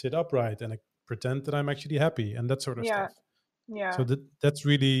sit upright and pretend that I'm actually happy and that sort of yeah, stuff. So yeah, that's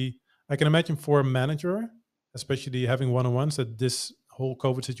really, I can imagine for a manager, especially having one on ones, that this whole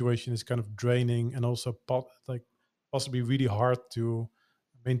COVID situation is kind of draining and also like possibly really hard to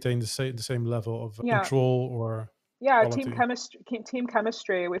maintain the same level of yeah. control or Yeah, quality. team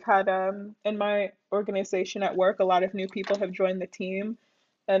chemistry. We've had in my organization at work, a lot of new people have joined the team,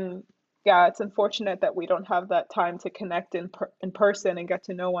 and yeah, it's unfortunate that we don't have that time to connect in person and get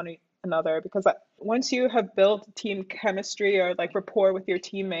to know another because once you have built team chemistry or like rapport with your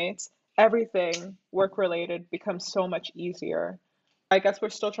teammates, everything work related becomes so much easier. I guess we're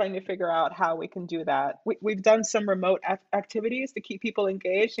still trying to figure out how we can do that. We've done some remote activities to keep people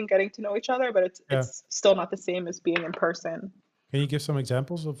engaged and getting to know each other, but Yeah. it's still not the same as being in person. Can you give some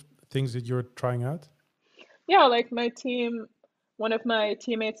examples of things that you're trying out? Yeah, like my team, one of my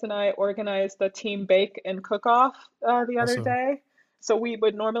teammates and I organized a team bake and cook off the other Awesome. day. So we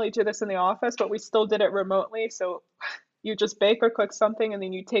would normally do this in the office, but we still did it remotely. So you just bake or cook something and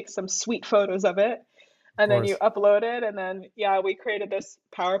then you take some sweet photos of it Of and then you course. upload it. And then, yeah, we created this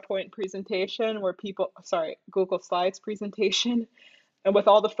PowerPoint presentation where sorry, Google Slides presentation and with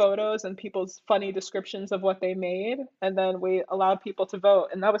all the photos and people's funny descriptions of what they made. And then we allowed people to vote,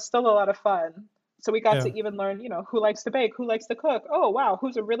 and that was still a lot of fun. So we got Yeah. to even learn, who likes to bake, who likes to cook. Oh, wow,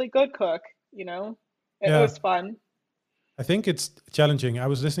 who's a really good cook? You know, it Yeah. was fun. I think it's challenging. I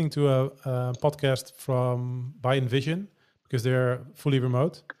was listening to a podcast from by Envision because they're fully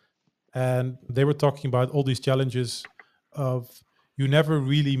remote, and they were talking about all these challenges of you never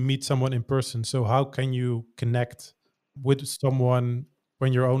really meet someone in person. So how can you connect with someone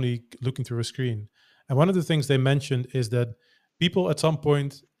when you're only looking through a screen? And one of the things they mentioned is that people at some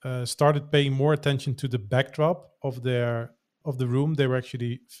point started paying more attention to the backdrop of the room they were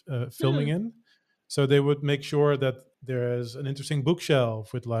actually filming Hmm. in. So they would make sure that there's an interesting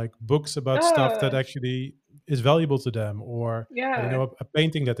bookshelf with like books about stuff that Oh, actually is valuable to them, or I don't yeah, know, a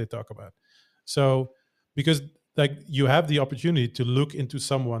painting that they talk about. So because like you have the opportunity to look into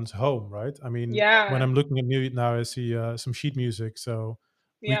someone's home, right? I mean, when yeah, I'm looking at you now, I see some sheet music. So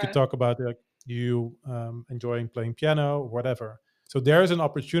we could yeah, talk about like you enjoying playing piano or whatever. So there is an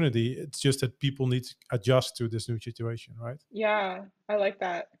opportunity. It's just that people need to adjust to this new situation, right? yeah. I like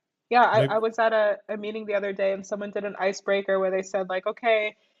that. Yeah, I Maybe was at a meeting the other day and someone did an icebreaker where they said, like,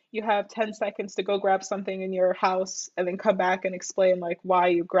 okay, you have 10 seconds to go grab something in your house and then come back and explain like why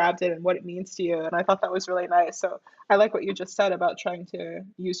you grabbed it and what it means to you. And I thought that was really nice. So I like what you just said about trying to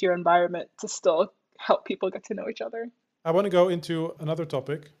use your environment to still help people get to know each other. I want to go into another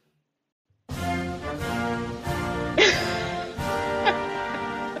topic.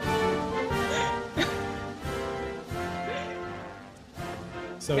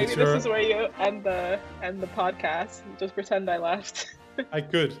 So Maybe it's this is your, where you end the podcast. Just pretend I left. I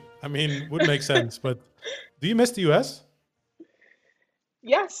could, I mean, would make sense, but do you miss the US?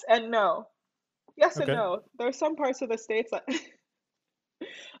 Yes and no. Yes and Okay. no. There are some parts of the States that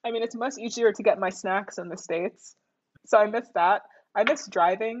I mean, it's much easier to get my snacks in the States. So I miss that. I miss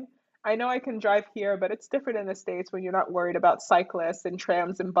driving. I know I can drive here, but it's different in the States when you're not worried about cyclists and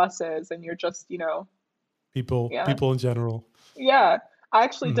trams and buses and you're just, yeah. People in general. Yeah. I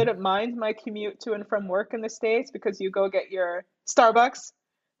actually Mhm. didn't mind my commute to and from work in the States because you go get your Starbucks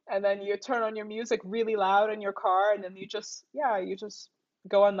and then you turn on your music really loud in your car and then you just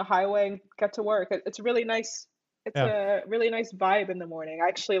go on the highway and get to work. It's really nice. It's Yeah. a really nice vibe in the morning. I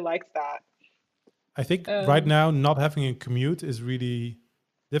actually liked that. I think right Um, now not having a commute is really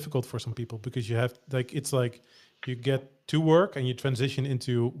difficult for some people because you have like it's like you get to work and you transition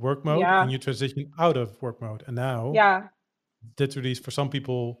into work mode and yeah, you transition out of work mode. And now yeah. literally for some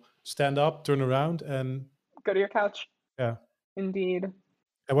people stand up, turn around and Go to your couch. yeah. Indeed.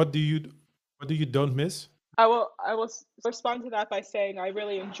 And what do you don't miss? I will respond to that by saying I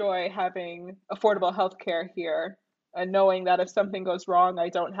really enjoy having affordable healthcare here and knowing that if something goes wrong, I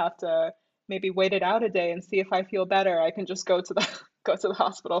don't have to maybe wait it out a day and see if I feel better. I can just go to the go to the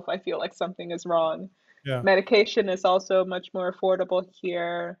hospital if I feel like something is wrong. Yeah. Medication is also much more affordable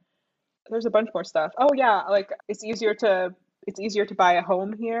here. There's a bunch more stuff. Oh yeah, like it's easier to buy a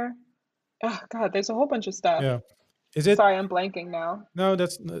home here. Oh God, there's a whole bunch of stuff. Yeah. Is it Sorry, I'm blanking now. no,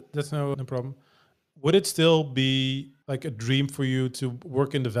 that's no problem. Would it still be like a dream for you to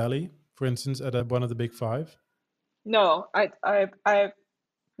work in the valley, for instance, at one of the big five? No,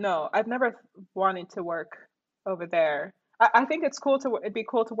 no, I've never wanted to work over there. I think it'd be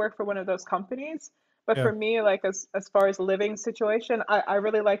cool to work for one of those companies, but Yeah. for me, like as far as living situation, I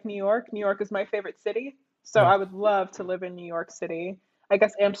really like New York. New York is my favorite city, so Yeah. I would love to live in New York City. I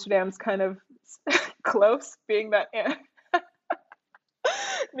guess Amsterdam's kind of close, being that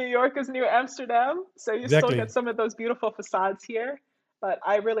New York is New Amsterdam, so you still Exactly. get some of those beautiful facades here, but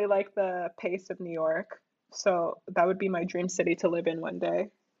I really like the pace of New York, so that would be my dream city to live in one day.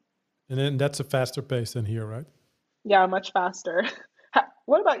 And then that's a faster pace than here, right? Yeah, much faster.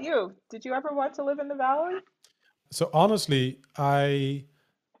 What about you? Did you ever want to live in the valley? So honestly, I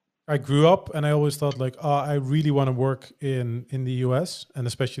I grew up and I always thought like, oh, I really want to work in the US and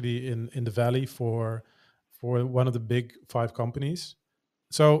especially in the Valley for one of the big five companies.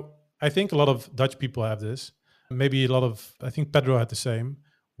 So I think a lot of Dutch people have this. Maybe a lot of I think Pedro had the same.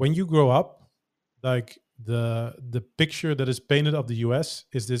 When you grow up, like the picture that is painted of the US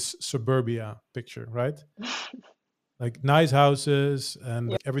is this suburbia picture, right? Like nice houses and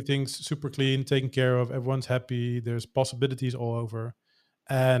Yeah. like everything's super clean, taken care of, everyone's happy, there's possibilities all over.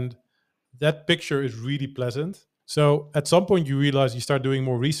 And that picture is really pleasant. So at some point you realize you start doing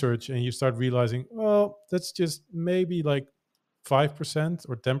more research and you start realizing, well, that's just maybe like 5%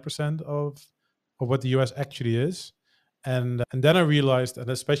 or 10% of what the US actually is. And then I realized, and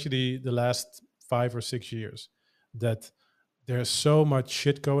especially the last 5 or 6 years, that there's so much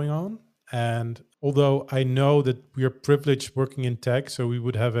shit going on. And although I know that we are privileged working in tech, so we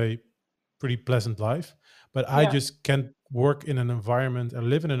would have a pretty pleasant life, but I Yeah. just can't work in an environment or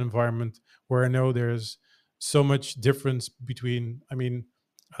live in an environment where I know there's so much difference between. I mean,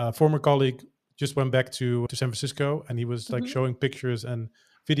 a former colleague just went back to San Francisco, and he was like Hmm. showing pictures and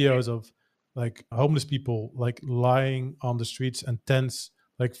videos of like homeless people like lying on the streets and tents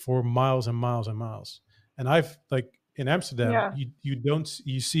like for miles and miles and miles. And I've like in Amsterdam, Yeah. you don't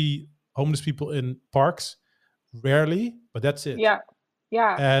you see homeless people in parks rarely, but that's it. Yeah.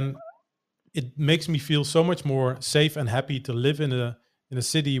 Yeah. And it makes me feel so much more safe and happy to live in a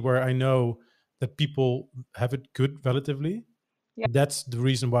city where I know that people have it good relatively. Yeah. That's the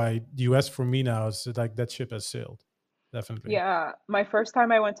reason why the US for me now is like that ship has sailed. Definitely. Yeah, my first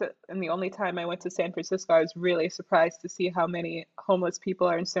time I went to, and the only time I went to San Francisco, I was really surprised to see how many homeless people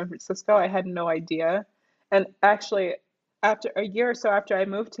are in San Francisco. I had no idea. And actually, after a year or so after I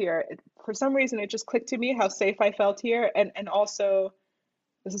moved here, for some reason it just clicked to me how safe I felt here. And also,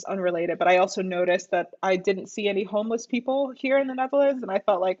 this is unrelated, but I also noticed that I didn't see any homeless people here in the Netherlands, and I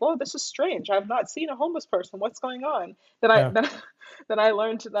felt like, "Whoa, this is strange. I've not seen a homeless person. What's going on?" Then I Yeah. then, then I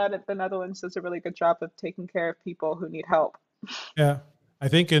learned that the Netherlands does a really good job of taking care of people who need help. Yeah. I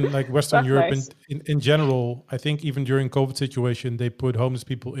think in like Western That's Europe nice. in general, I think even during COVID situation, they put homeless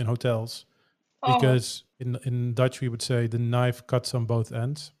people in hotels Oh, because in Dutch we would say the knife cuts on both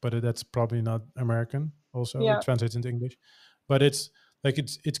ends, but that's probably not American. Also, it yeah. translates into English, but it's like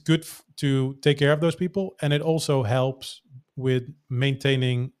it's good to take care of those people, and it also helps with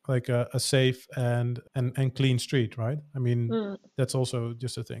maintaining like a safe and clean street, right? I mean, Mm. that's also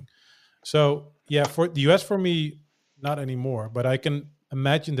just a thing. So yeah, for the US, for me, not anymore. But I can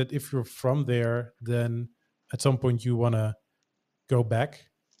imagine that if you're from there, then at some point you want to go back.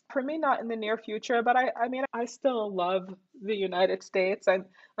 For me, not in the near future, but I mean, I still love the United States.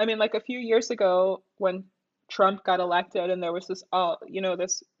 I mean, like a few years ago when Trump got elected and there was this,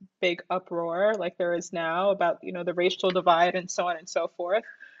 this big uproar like there is now about, the racial divide and so on and so forth.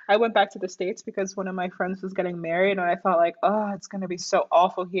 I went back to the States because one of my friends was getting married and I thought like, oh, it's going to be so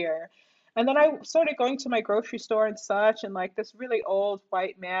awful here. And then I started going to my grocery store and such, and like this really old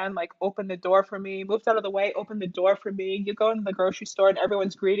white man like opened the door for me, moved out of the way, opened the door for me. You go into the grocery store and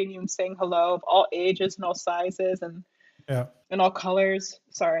everyone's greeting you and saying hello of all ages and all sizes Yeah, and all colors.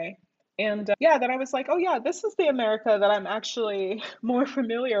 Sorry. And yeah, then I was like, oh yeah, this is the America that I'm actually more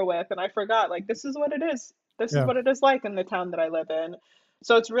familiar with. And I forgot, like, this is what it is. This is yeah, what it is like in the town that I live in.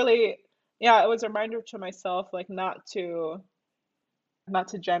 So it's really, yeah, it was a reminder to myself, like, not to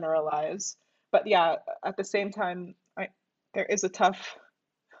generalize. But yeah, at the same time, there is a tough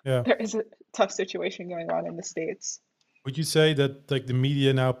yeah. there is a tough situation going on in the States. Would you say that like the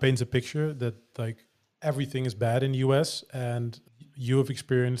media now paints a picture that like everything is bad in the US, and you have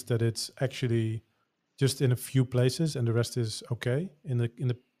experienced that it's actually just in a few places and the rest is okay in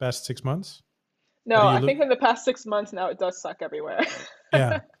the past 6 months? How No, do you I look? think in the past 6 months now it does suck everywhere.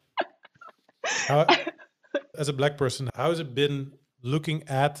 Yeah. How, as a black person, how has it been looking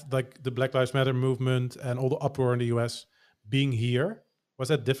at like the Black Lives Matter movement and all the uproar in the US being here? Was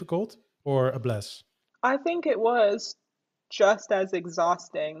that difficult or a bless? I think it was just as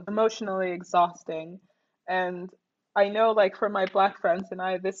exhausting, emotionally exhausting. And I know like for my black friends and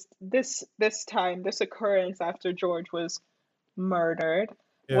I, this occurrence after George was murdered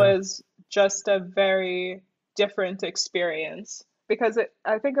Yeah. was just a very different experience because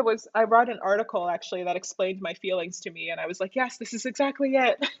I think I read an article actually that explained my feelings to me and I was like, yes, this is exactly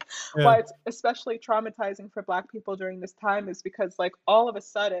it. Yeah. Why it's especially traumatizing for black people during this time is because like all of a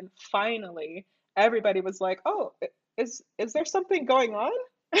sudden, finally, everybody was like, oh, is there something going on?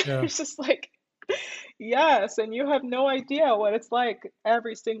 Yeah. It's just like, yes, and you have no idea what it's like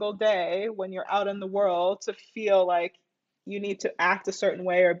every single day when you're out in the world to feel like you need to act a certain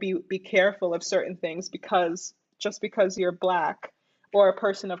way or be careful of certain things because just because you're black. or a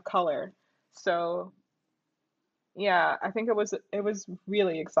person of color. So yeah, I think it was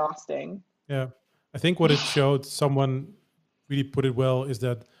really exhausting. Yeah. I think what it showed, someone really put it well, is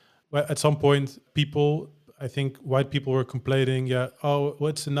that at some point, people, I think white people were complaining, yeah, oh, well,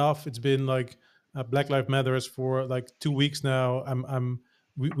 it's enough. It's been like Black Lives Matters for like 2 weeks now.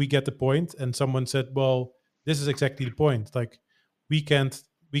 We get the point. And someone said, well, this is exactly the point. Like, we can't,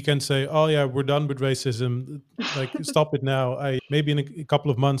 we can say, oh yeah, we're done with racism. Like, stop it now. Maybe in a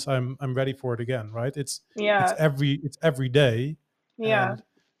couple of months, I'm ready for it again, right? Yeah, It's every day, yeah,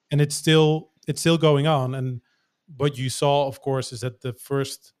 and it's still going on. And what you saw, of course, is that the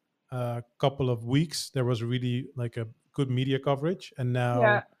first couple of weeks there was really like a good media coverage, and yeah.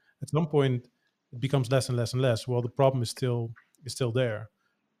 now at some point it becomes less and less and less. Well, the problem is still there.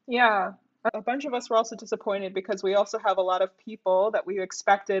 Yeah, a bunch of us were also disappointed because we also have a lot of people that we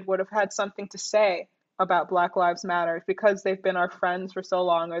expected would have had something to say about Black Lives Matter because they've been our friends for so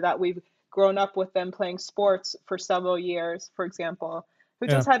long, or that we've grown up with them playing sports for several years, for example, who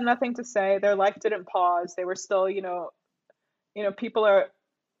Yeah, just had nothing to say. Their life didn't pause. They were still, people are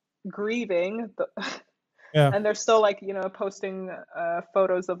grieving, yeah, and they're still like, posting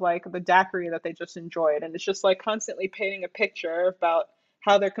photos of like the daiquiri that they just enjoyed, and it's just like constantly painting a picture about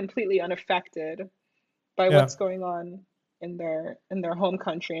how they're completely unaffected by yeah, what's going on in their home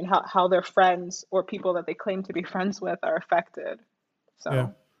country, and how their friends or people that they claim to be friends with are affected. yeah.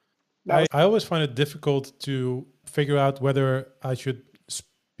 So that I, was I always find it difficult to figure out whether I should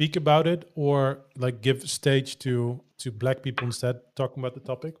speak about it or like give stage to black people instead talking about the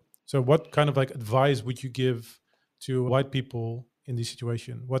topic. So what kind of like advice would you give to white people in this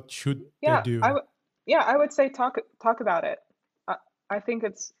situation? What should they yeah, do? I would say talk about it. I, I think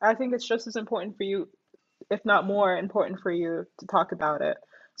it's just as important for you, if not more important for you, to talk about it.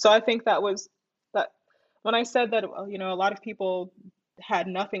 So I think that when I said that, a lot of people had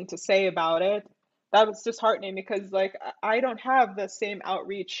nothing to say about it, that was disheartening because like I don't have the same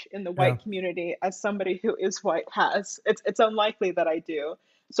outreach in the Yeah, white community as somebody who is white has. It's unlikely that I do.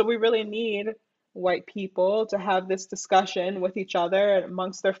 So we really need white people to have this discussion with each other and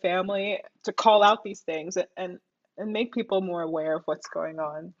amongst their family to call out these things and make people more aware of what's going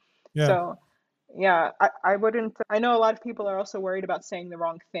on. yeah, So yeah, I wouldn't. I know a lot of people are also worried about saying the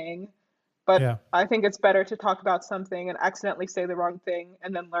wrong thing, but yeah. I think it's better to talk about something and accidentally say the wrong thing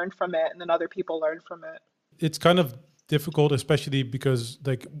and then learn from it, and then other people learn from it. It's kind of difficult, especially because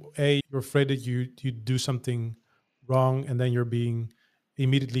like you're afraid that you do something wrong and then you're being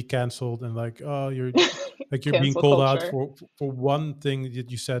immediately canceled, and like, oh, you're being Cancel called out culture. for one thing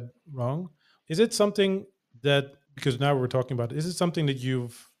that you said wrong. Is it something that, because now we're talking about it, is it something that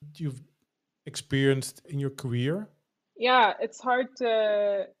you've experienced in your career? Yeah, it's hard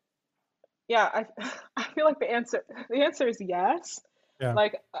to. Yeah, I feel like the answer is yes. Yeah,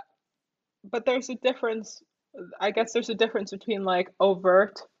 Like, but there's a difference. I guess there's a difference between like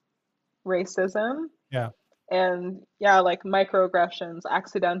overt racism yeah, and yeah, like microaggressions,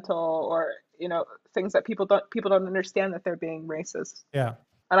 accidental, or things that people don't understand that they're being racist. yeah,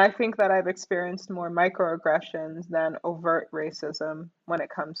 And I think that I've experienced more microaggressions than overt racism when it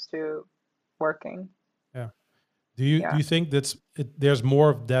comes to working. yeah. Do you Yeah. think there's more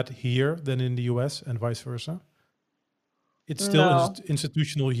of that here than in the US and vice versa? It's still No.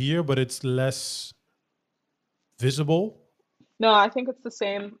 institutional here, but it's less visible. No, I think it's the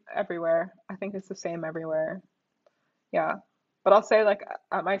same everywhere. I think it's the same everywhere. Yeah. But I'll say like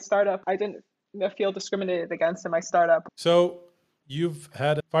at my startup, I didn't feel discriminated against in my startup. So you've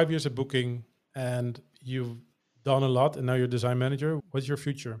had 5 years at Booking and you've done a lot, and now you're design manager. What's your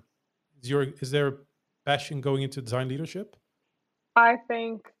future? Is there a passion going into design leadership? I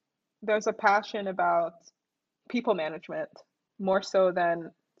think there's a passion about people management more so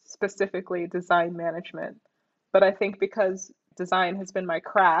than specifically design management. But I think because design has been my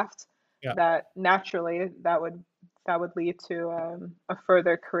craft, Yeah, that naturally that would lead to a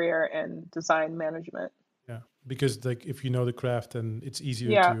further career in design management. yeah. Because like if you know the craft, then it's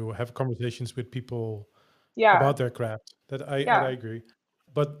easier Yeah, to have conversations with people yeah, about their craft. That I yeah, agree.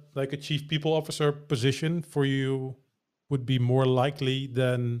 But like a chief people officer position for you would be more likely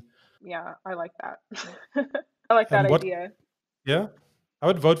than. yeah. I like that. I like that And what? idea. Yeah, I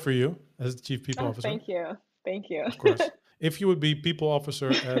would vote for you as the chief people Oh, officer. thank you, thank you. Of course. If you would be people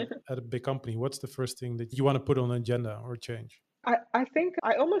officer at a big company, what's the first thing that you want to put on the agenda or change? I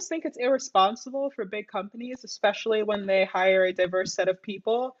almost think it's irresponsible for big companies, especially when they hire a diverse set of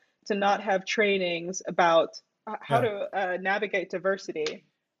people, to not have trainings about how Yeah, to navigate diversity.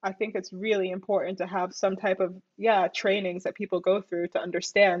 I think it's really important to have some type of, yeah, trainings that people go through to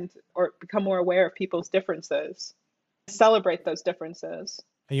understand or become more aware of people's differences. celebrate those differences.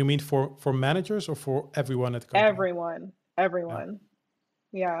 And you mean for managers or for everyone at the company? Everyone, Yeah. everyone.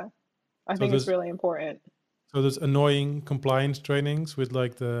 Yeah, I So think it's there's really important. so there's annoying compliance trainings with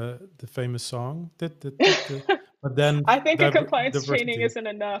like the famous song. But then I think a compliance training diversity. isn't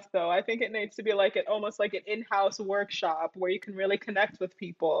enough, though. I think it needs to be like almost like an in-house workshop where you can really connect with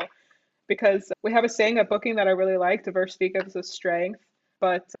people. Because we have a saying at Booking that I really like, diversity gives us strength.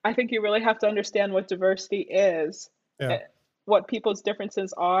 But I think you really have to understand what diversity is, Yeah. what people's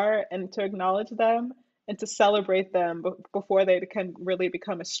differences are, and to acknowledge them and to celebrate them before they can really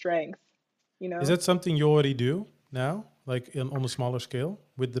become a strength, you Is know? that something you already do now, like on a smaller scale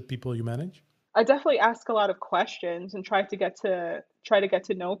with the people you manage? I definitely ask a lot of questions and try to get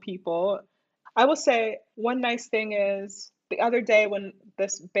to know people. I will say one nice thing is the other day when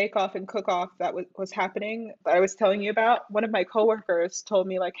this bake off and cook off that was happening that I was telling you about, one of my coworkers told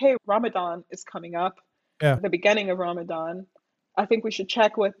me like, "Hey, Ramadan is coming up, Yeah. the beginning of Ramadan. I think we should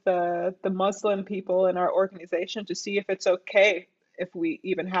check with the Muslim people in our organization to see if it's okay if we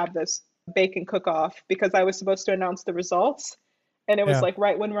even have this bake and cook off because I was supposed to announce the results and it was Yeah. like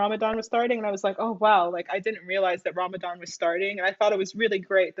right when Ramadan was starting and I was like, "Oh wow, like I didn't realize that Ramadan was starting." And I thought it was really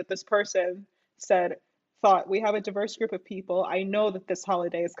great that this person said, "Thought we have a diverse group of people. I know that this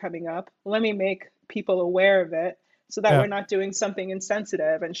holiday is coming up. Let me make people aware of it so that Yeah. we're not doing something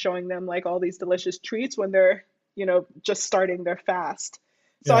insensitive and showing them like all these delicious treats when they're, you know, just starting their fast."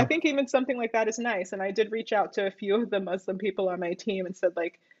 So I Yeah. think even something like that is nice. And I did reach out to a few of the Muslim people on my team and said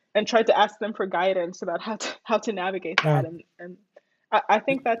like and tried to ask them for guidance about how to navigate Yeah. that and I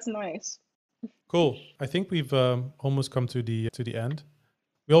think that's nice. Cool. I think we've almost come to the end.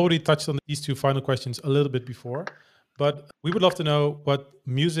 We already touched on these two final questions a little bit before, but we would love to know what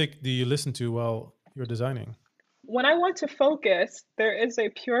music do you listen to while you're designing? When I want to focus, there is a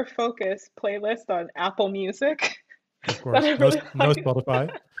pure focus playlist on Apple Music Of that course, I really no like.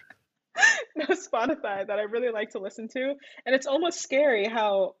 Spotify. No, Spotify that I really like to listen to. And it's almost scary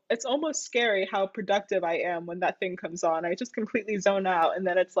how productive I am when that thing comes on. I just completely zone out and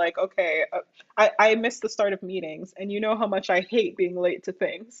then it's like, okay, I miss the start of meetings and you know how much I hate being late to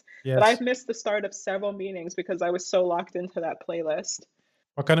things. But I've Yes. missed the start of several meetings because I was so locked into that playlist.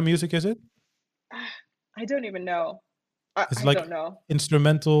 What kind of music is it? I don't even know. I, It's I don't like know.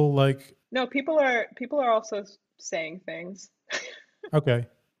 instrumental, like No, people are also saying things. okay,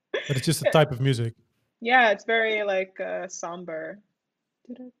 but it's just a type of music. Yeah, it's very like somber.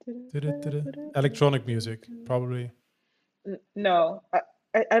 Electronic music, probably. No,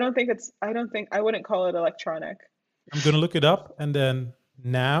 I don't think I wouldn't call it electronic. I'm gonna look it up, and then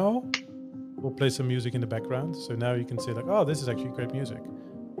now we'll play some music in the background. So now you can say like, oh, this is actually great music.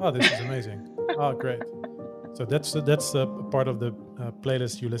 Oh, this is amazing. Oh, great. So that's a part of the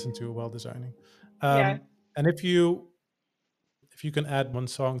playlist you listen to while designing. Yeah, And if you can add one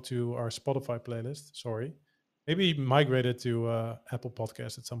song to our Spotify playlist, sorry, maybe migrate it to Apple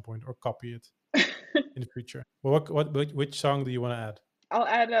Podcast at some point or copy it in the future. Well, which song do you want to add? I'll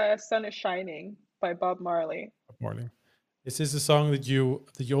add "Sun Is Shining" by Bob Marley. Bob Marley. Is this a song that you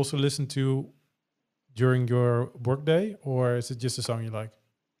also listen to during your workday, or is it just a song you like?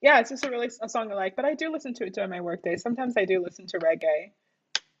 Yeah, it's just a song I like, but I do listen to it during my workday. Sometimes I do listen to reggae.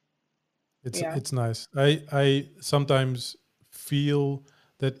 It's Yeah, it's nice. I sometimes feel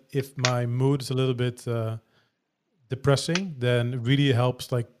that if my mood is a little bit depressing, then it really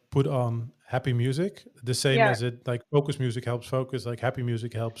helps like put on happy music. The same yeah, as it like focus music helps focus, like happy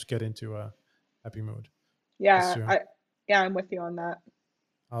music helps get into a happy mood. That's yeah. true. Yeah, I'm with you on that.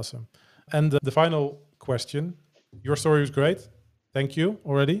 Awesome. And the final question. Your story was great. Thank you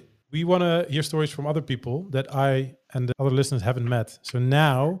already. We want to hear stories from other people that I and the other listeners haven't met. So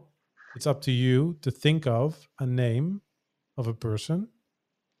now it's up to you to think of a name of a person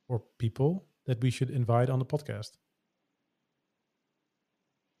or people that we should invite on the podcast.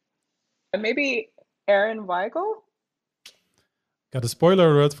 Maybe Erin Weigel. Got a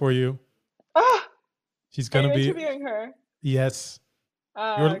spoiler alert for you. Ah, She's are gonna you be interviewing her? yes.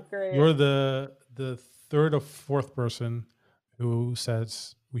 Ah, You're great. you're the third or fourth person who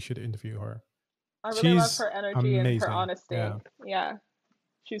says we should interview her. I really love She's her energy and her amazing. honesty. Yeah, Yeah,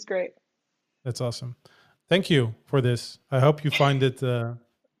 she's great. that's awesome. Thank you for this. I hope you find it.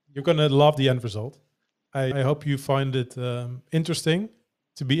 You're gonna love the end result. I hope you find it interesting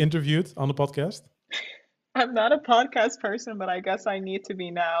to be interviewed on the podcast. I'm not a podcast person, but I guess I need to be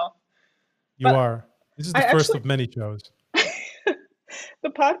now. You But are. This is I the first actually, of many shows. the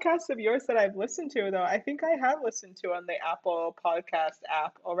podcasts of yours that I've listened to, though, I think I have listened to on the Apple Podcast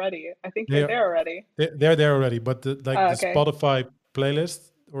app already. I think They they're are there already. they're there already, but the Oh, okay. Spotify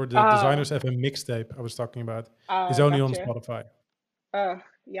playlist or the Oh, Designers FM mixtape I was talking about, is oh, only on gotcha. Spotify.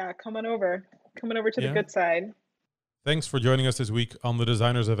 Yeah, coming over to the Yeah. good side. Thanks for joining us this week on the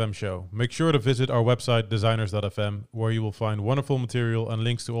Designers FM show. Make sure to visit our website, designers.fm, where you will find wonderful material and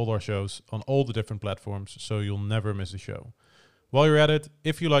links to all our shows on all the different platforms, so you'll never miss a show. While you're at it,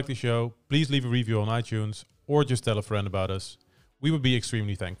 if you like the show, please leave a review on iTunes or just tell a friend about us. We would be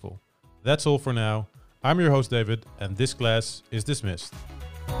extremely thankful. That's all for now. I'm your host, David, and this class is dismissed.